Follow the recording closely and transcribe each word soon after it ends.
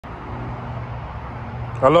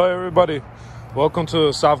Hello everybody, welcome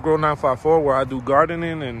to South Grow 954, where I do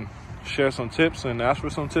gardening and share some tips and ask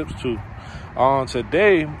for some tips too.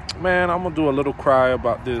 Today, man, I'm gonna do a little cry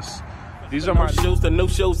about this. These are my shoes, the new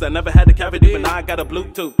shoes that never had a cavity, but now I got a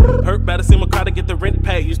Bluetooth. Hurt better see my car to get the rent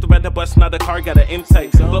paid. Used to ride the bus, now the car got an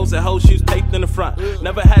intake. Clothes and whole shoes taped in the front.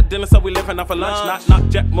 Never had dinner, so we living off a lunch. Knock,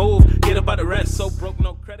 jack, move, get up out the rest. So broke,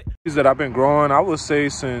 no credit. These that I've been growing, I would say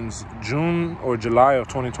since June or July of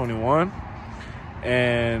 2021.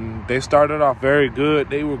 And they started off very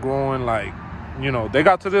good. They were growing like, you know, they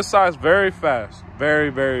got to this size very fast,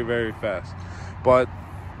 very fast. But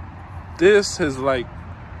this has like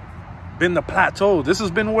been the plateau. This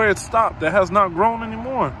has been where it stopped. It has not grown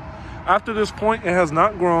anymore. After this point, it has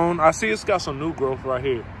not grown. I see it's got some new growth right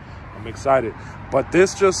here. I'm excited, but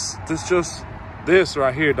this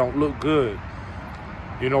right here don't look good.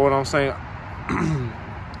 You know what I'm saying?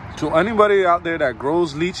 To anybody out there that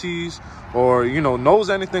grows lychees or, you know, knows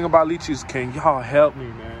anything about lychees, can y'all help me,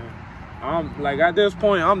 man? I'm like, at this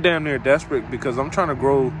point, I'm damn near desperate because I'm trying to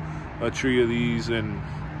grow a tree of these, and,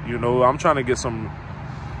 you know, I'm trying to get some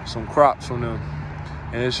crops from them.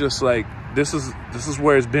 And it's just like, this is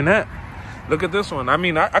where it's been at. Look at this one. I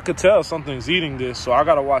mean, I could tell something's eating this, so I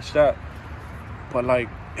gotta watch that. But like,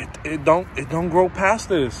 it don't grow past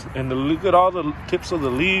this. And look at all the tips of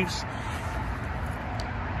the leaves.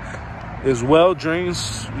 Is well drained,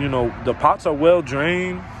 you know, the pots are well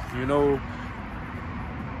drained, you know.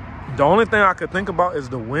 The only thing I could think about is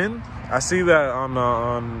the wind. I see that on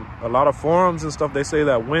a lot of forums and stuff, they say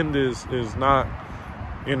that wind is not,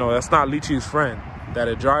 you know, that's not lychee's friend, that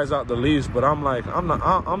it dries out the leaves. But I'm like, I'm not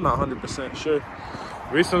 100% sure.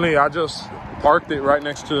 Recently I just parked it right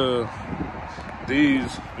next to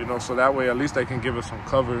these, you know, so that way at least they can give it some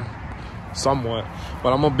cover somewhat.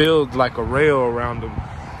 But I'm gonna build like a rail around them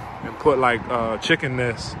and put like chicken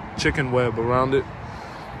web around it,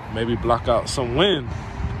 maybe block out some wind.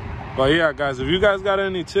 But yeah, guys, if you guys got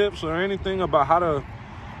any tips or anything about how to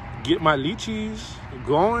get my lychees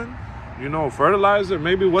going, you know, fertilizer,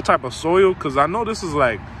 maybe what type of soil, because I know this is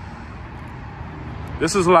like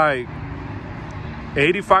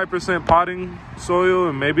 85% potting soil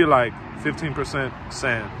and maybe like 15%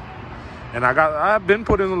 sand. And I've been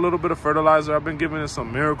putting a little bit of fertilizer. I've been giving it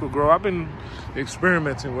some Miracle Grow. I've been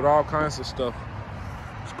experimenting with all kinds of stuff.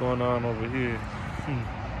 What's going on over here?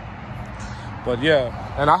 But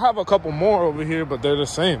yeah, and I have a couple more over here, but they're the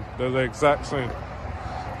same. They're the exact same.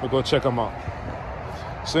 We'll go check them out.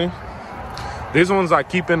 See? These ones I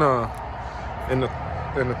keep in the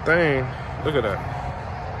thing. Look at that.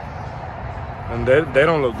 And they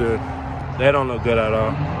don't look good. They don't look good at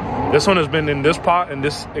all. This one has been in this pot in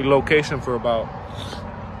this location for about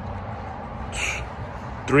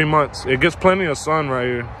 3 months. It gets plenty of sun right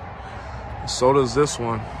here. So does this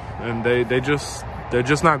one. And they're just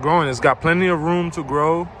not growing. It's got plenty of room to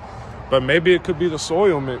grow, but maybe it could be the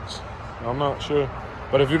soil mix. I'm not sure.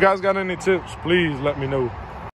 But if you guys got any tips, please let me know.